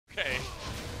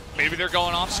maybe they're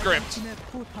going off script.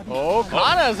 Oh,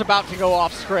 Canna is about to go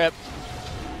off script.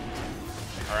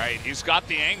 All right, he's got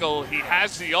the angle. He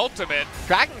has the ultimate.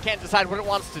 Dragon can't decide what it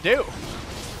wants to do.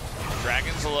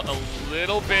 Dragon's a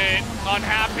little bit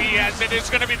unhappy as it is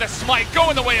going to be the smite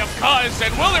going the way of Cuz.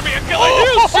 And will there be a killer?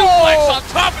 Huge suplex on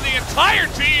top of the entire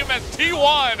team as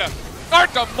T1 are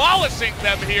demolishing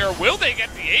them here. Will they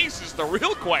get the ace is the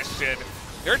real question.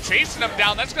 They're chasing them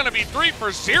down. That's going to be 3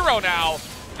 for 0 now.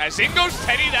 As in goes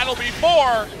Teddy, that'll be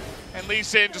 4. And Lee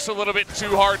Sin just a little bit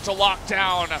too hard to lock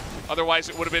down. Otherwise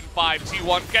it would have been 5.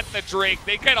 T1 get the Drake.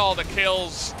 They get all the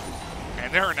kills.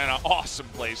 And they're in an awesome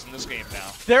place in this game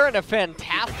now. They're in a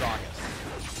fantastic August.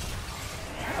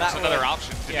 That's another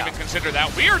option. Didn't even consider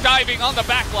that. We are diving on the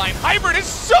back line. Hybrid is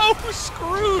so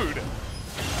screwed.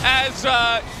 As,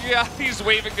 yeah, he's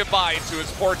waving goodbye to his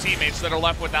 4 teammates that are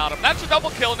left without him. That's a double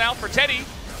kill now for Teddy.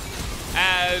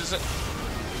 As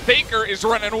Faker is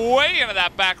running way into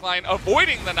that back line,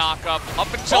 avoiding the knockup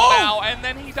up until now, and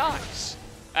then he dies.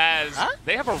 As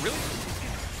they have a really...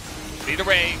 Lead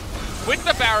Ray with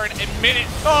the Baron in minute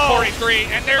 43,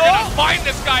 and they're gonna find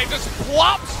this guy, just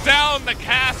plops down the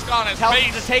cask on his face.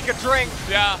 Him to take a drink.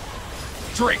 Yeah,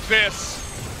 drink this.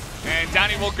 And down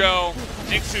he will go.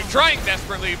 Jigsaw trying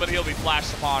desperately, but he'll be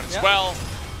flashed upon as well.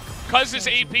 Cuz his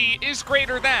AP is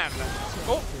greater than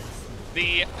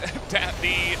the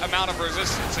amount of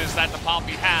resistances that the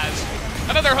Poppy has.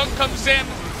 Another hook comes in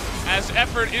as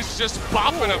Effort is just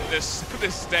bopping him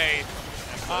this day.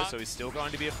 So he's still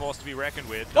going to be a force to be reckoned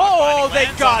with. Oh, they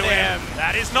got him.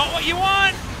 That is not what you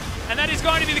want. And that is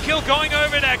going to be the kill going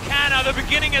over to Canna. The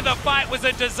beginning of the fight was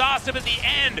a disaster, but the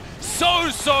end,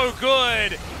 so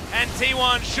good. And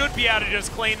T1 should be able to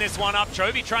just clean this one up.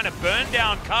 Chovy trying to burn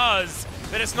down Cuz,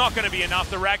 but it's not going to be enough.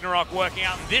 The Ragnarok working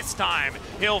out, and this time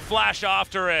he'll flash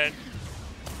after it.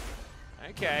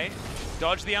 Okay,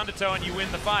 dodge the undertow and you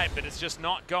win the fight, but it's just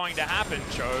not going to happen.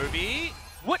 Chovy.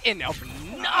 What an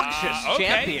obnoxious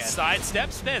champion. Side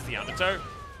steps, there's the undertow.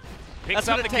 Picks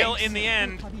up the kill in the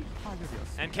end.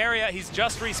 And Carrier, he's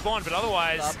just respawned, but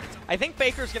otherwise... I think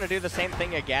Faker's going to do the same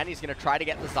thing again. He's going to try to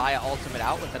get the Xayah ultimate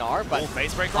out with an R, but...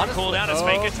 Face breaker on cooldown as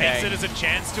Faker takes it as a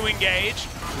chance to engage.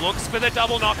 Looks for the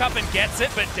double knockup and gets it,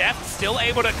 but Death still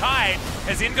able to kite.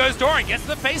 As in goes Doran, gets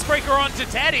the face breaker onto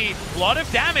Teddy. A lot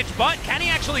of damage, but can he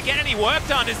actually get any work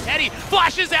done as Teddy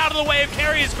flashes out of the way of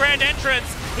Carrier's grand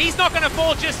entrance? He's not going to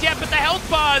fall just yet, but the health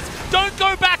bars don't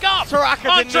go back up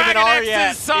on Dragon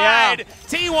X's side. Yeah.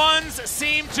 T1s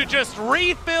seem to just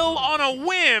refill on a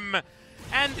whim,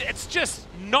 and it's just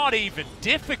not even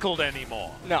difficult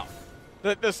anymore. No.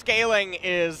 The scaling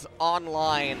is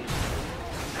online.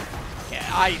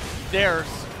 There's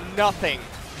nothing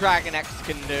Dragon X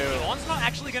can do. T1's not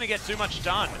actually going to get too much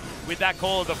done with that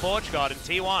call of the Forge God, and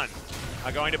T1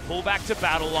 are going to pull back to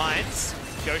battle lines.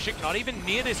 Goshik not even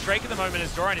near this Drake at the moment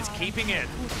as Doran is keeping it.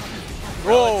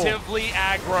 Relatively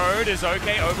aggroed as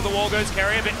okay, over the wall goes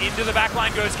Carrier, but into the back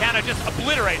line goes Canna, just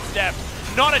obliterates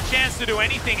Depth. Not a chance to do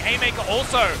anything. Haymaker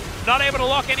also not able to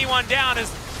lock anyone down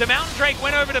as the Mountain Drake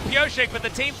went over to Pioshik, but the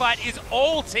team fight is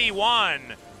all T1.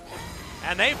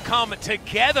 And they've come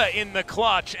together in the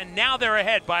clutch, and now they're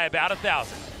ahead by about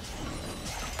 1,000.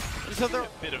 So they're a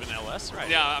bit of an LS, right?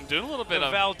 Yeah, I'm doing a little bit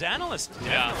of... Valdanalist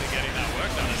definitely getting that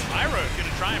work done. As Iroh going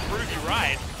to try and prove you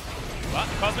right. But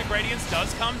the Cosmic Radiance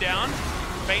does come down.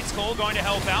 Fate's Call going to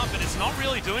help out, but it's not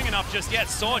really doing enough just yet.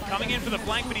 Sword coming in for the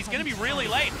flank, but he's going to be really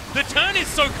late. The turn is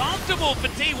so comfortable for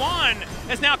T1,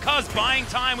 as now Cuz buying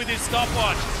time with his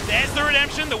stopwatch. There's the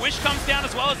redemption. The wish comes down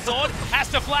as well as Sword has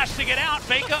to flash to get out.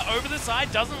 Faker over the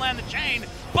side, doesn't land the chain,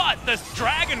 but the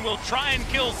Dragon will try and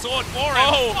kill Sword for him.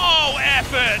 Oh,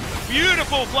 effort!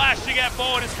 Beautiful flash to get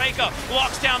forward as Faker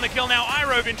locks down the kill. Now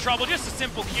Iroh in trouble. Just a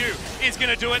simple Q is going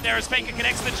to do it there as Faker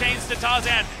connects the chains to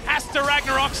Tarzan. Has to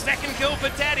Ragnarok, second kill for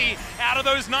Teddy out of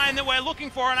those 9 that we're looking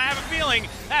for, and I have a feeling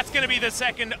that's going to be the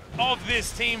second of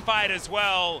this team fight as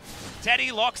well.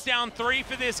 Teddy locks down 3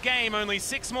 for this game, only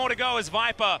 6 more to go as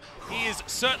Viper. He is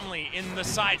certainly in the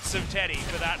sights of Teddy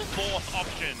for that 4th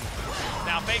option.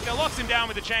 Now Faker locks him down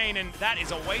with the chain, and that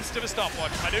is a waste of a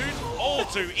stopwatch, my dude. All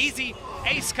too easy.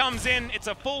 Ace comes in, it's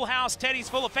a full house, Teddy's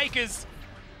full of Fakers,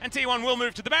 and T1 will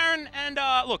move to the Baron, and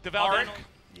look, the Valdanal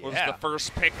was the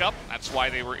first pickup. That's why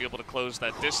they were able to close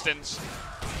that distance.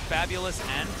 Fabulous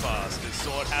and fast, as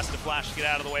Sword has to flash to get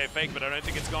out of the way of Fake, but I don't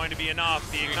think it's going to be enough.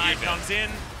 The Ignite comes in.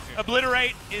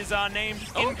 Obliterate is named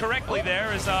incorrectly there,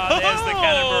 as there's the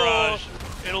Cannon Barrage.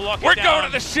 It'll lock it down. We're going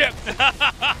to the ship!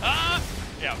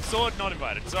 Yeah, Sword not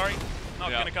invited, sorry. Not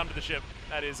going to come to the ship.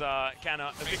 That is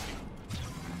Canna evicting.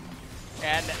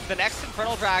 And the next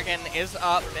Infernal Dragon is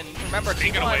up, and remember,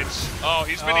 Speaking of which, oh,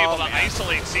 he's been able to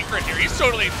isolate Secret here. He's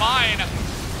totally fine.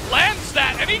 Lands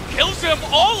that, and he kills him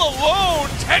all alone.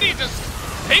 Teddy just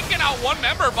taking out one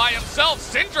member by himself.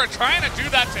 Syndra trying to do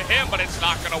that to him, but it's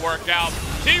not going to work out.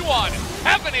 T1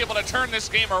 have been able to turn this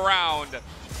game around.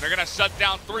 They're going to shut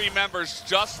down 3 members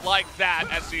just like that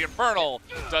as the Infernal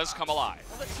does come alive.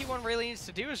 All that T1 really needs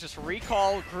to do is just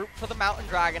recall group for the Mountain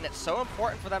Dragon. It's so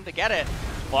important for them to get it.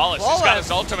 Flawless has got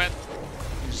his ultimate.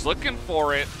 He's looking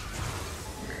for it.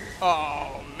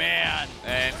 Oh, man.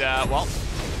 And, well,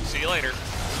 see you later.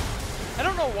 I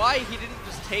don't know why he didn't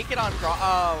just take it on draw.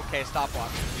 Oh, okay,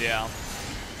 stopwatch. Yeah.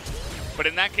 But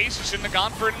in that case, you shouldn't have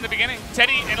gone for it in the beginning.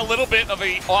 Teddy in a little bit of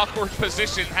an awkward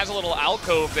position, has a little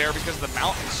alcove there because of the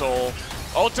Mountain Soul.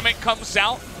 Ultimate comes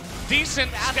out.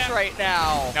 Decent That's right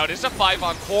now. Now it is a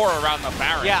 5-on-4 around the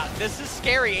Baron. Yeah, this is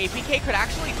scary. APK could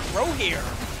actually throw here.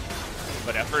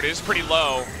 But effort is pretty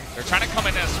low. They're trying to come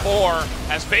in as 4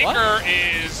 as Baker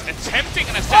is attempting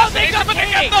an assassination, but they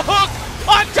get the hook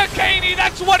onto Caney.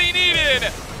 That's what he needed.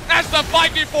 As the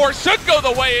 5v4 should go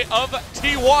the way of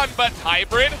T1, but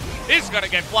Hybrid is going to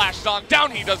get flashed on.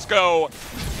 Down he does go.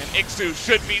 And Ixu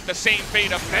should meet the same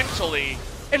fate eventually.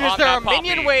 And is there a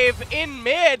minion wave in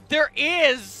mid? There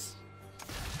is.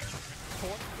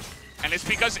 And it's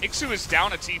because Ixu is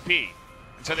down a TP.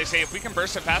 And so they say, if we can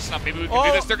burst it fast enough, maybe we can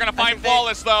do this. They're going to find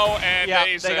Flawless, though. And yeah,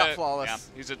 they got Flawless. Yeah,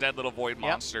 he's a dead little void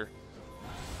monster.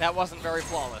 That wasn't very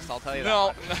flawless, I'll tell you that.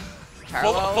 No,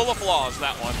 full of flaws,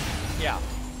 that one. Yeah.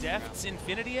 Deft's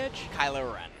Infinity Edge?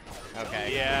 Kylo Ren.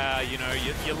 Okay. Yeah, you know,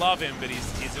 you love him, but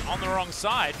he's on the wrong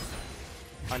side.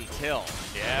 Until.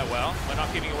 Yeah, well, we're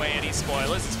not giving away any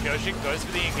spoilers as Kyoshik goes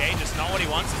for the engage. It's not what he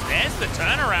wants. There's the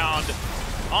turnaround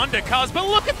onto Cuz, but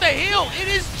look at the heal. It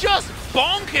is just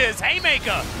bonkers.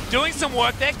 Haymaker doing some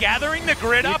work there, gathering the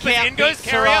grid up, and in goes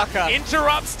Carrier.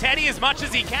 Interrupts Teddy as much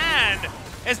as he can.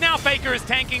 As now Faker is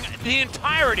tanking the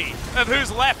entirety of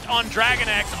who's left on Dragon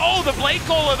X. Oh, the Blade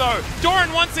Caller though.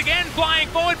 Doran once again flying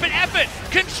forward, but Effort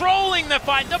controlling the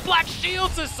fight. The Black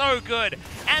Shields are so good.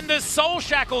 And the Soul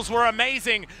Shackles were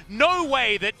amazing. No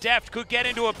way that Deft could get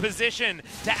into a position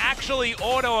to actually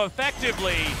auto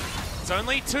effectively. It's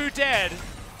only 2 dead.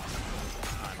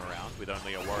 Time around with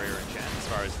only a Warrior in chance as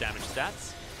far as damage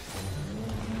stats.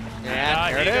 Yeah,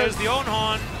 here goes the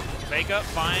Ornhorn. Faker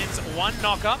finds 1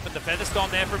 knock-up, but the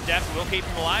Featherstorm there from Deft will keep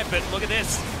him alive. But look at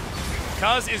this.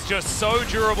 Cuz is just so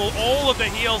durable. All of the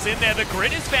heals in there. The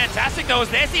grid is fantastic, though, as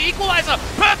there's the equalizer.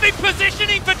 Perfect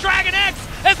positioning for Dragon X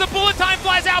as the bullet time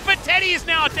flies out, but Teddy is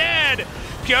now dead.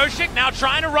 Kyoshik now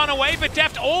trying to run away, but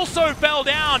Deft also fell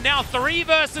down. Now 3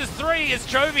 versus 3 is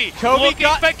Chovy looking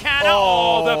for Canna.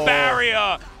 Oh, the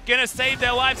barrier. Gonna save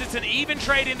their lives. It's an even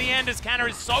trade in the end as Canna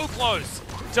is so close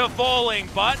to falling,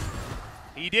 but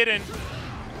he didn't.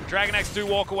 Dragon X do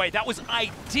walk away. That was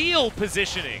ideal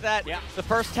positioning. The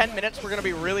first 10 minutes were going to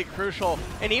be really crucial.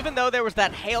 And even though there was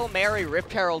that Hail Mary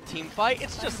Rift Herald team fight,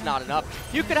 it's just not enough.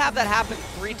 You could have that happen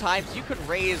 3 times. You could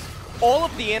raise all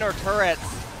of the inner turrets.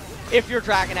 If you're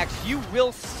Dragon X, you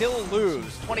will still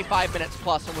lose 25 minutes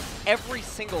plus almost every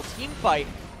single team fight,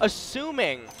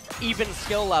 assuming even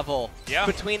skill level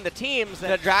between the teams.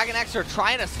 The Dragon X are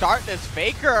trying to start this.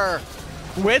 Faker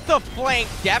with the flank.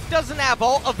 Deft doesn't have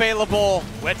ult available.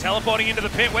 We're teleporting into the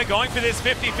pit. We're going for this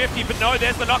 50-50, but no,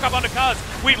 there's the knock-up onto Cuz.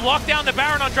 We've locked down the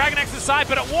Baron on Dragon X's side,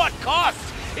 but at what cost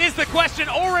is the question.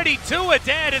 Already 2 are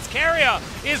dead as Carrier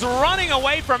is running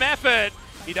away from Effort.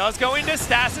 He does go into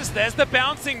Stasis. There's the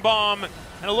bouncing bomb,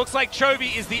 and it looks like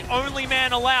Chovy is the only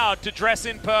man allowed to dress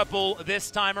in purple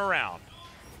this time around.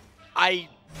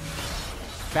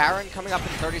 Baron coming up in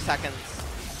 30 seconds.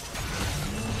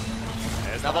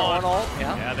 There's another one ult.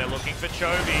 Yeah, they're looking for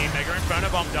Chovy. Mega Inferno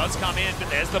Bomb does come in, but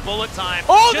there's the bullet time.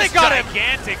 Oh, just they got him!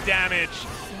 Gigantic damage.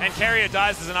 And Carrier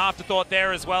dies as an afterthought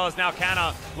there as well, as now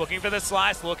Canna looking for the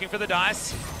slice, looking for the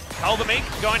dice. Culver Mink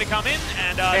going to come in,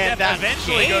 and Deft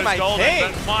eventually goes golden,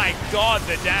 but my god,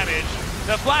 the damage.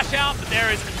 The flash out, but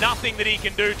there is nothing that he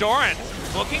can do. Doran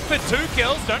looking for 2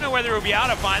 kills. Don't know whether he'll be able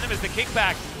to find them as the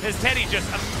kickback, as Teddy just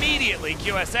immediately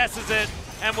QSS's it,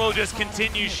 and will just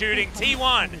continue shooting.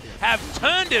 T1 have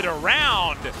turned it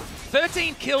around.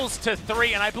 13 kills to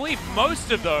 3, and I believe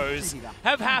most of those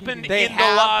have happened in the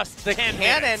last 10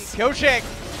 minutes. Kyoshik.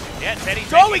 Yeah, Teddy he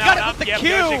got it with the Q.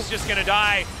 Kyoshik's just going to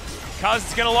die. Cuz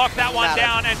is going to lock that one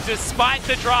down, and despite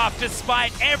the draft,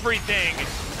 despite everything,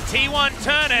 T1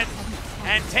 turn it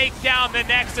and take down the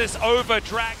Nexus over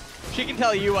Dragon. She can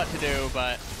tell you what to do,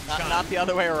 but Not the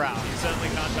other way around. You certainly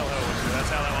can't tell her, so that's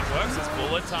how that one works. It's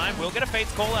bullet time. We'll get a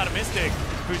Fate's Call out of Mystic,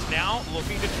 who's now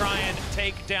looking to try and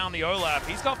take down the Olaf.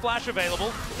 He's got Flash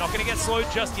available. Not going to get slowed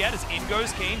just yet as in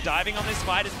goes Keen, diving on this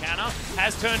fight as Canna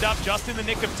has turned up just in the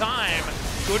nick of time.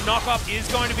 Good knockoff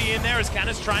is going to be in there as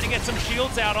Canna's trying to get some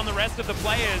shields out on the rest of the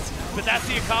players, but that's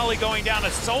the Akali going down.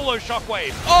 A solo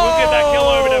Shockwave will get that kill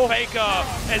over to Faker,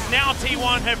 as now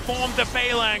T1 have formed the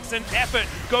Phalanx, and Effort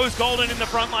goes golden in the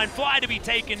front line. Fly to be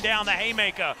taken down. The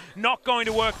Haymaker not going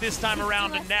to work this time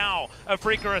around, and now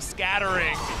Afrika are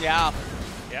scattering. Yeah.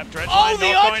 Yep, Dredgeline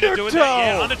the not going to do it there. Undertow!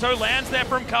 Yeah, Undertow lands there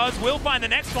from Cuz. Will find the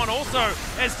next one also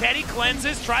as Teddy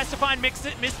cleanses, tries to find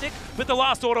Mystic, but the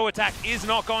last auto attack is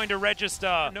not going to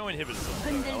register. No inhibitors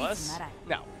on LS.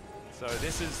 No. So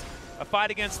this is a fight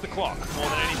against the clock more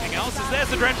than anything else, as there's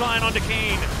the Dredgeline onto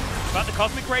Keen. But the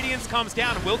Cosmic Radiance comes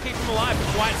down and will keep him alive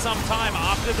for quite some time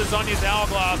after the Zhonya's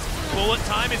Hourglass. Bullet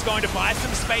Time is going to buy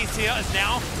some space here, as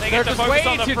now they get to focus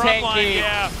on the front line.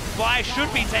 Yeah, Fly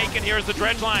should be taken here as the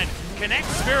Dredgeline. Connect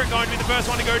Spirit going to be the first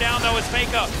one to go down though as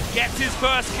Faker gets his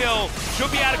first kill.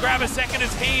 Should be able to grab a second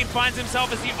as Keen finds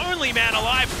himself as the only man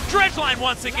alive. Dredgeline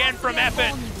once again from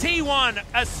Effort. T1,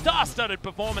 a star-studded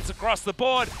performance across the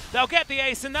board. They'll get the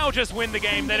ace and they'll just win the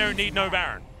game. They don't need no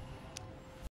Baron.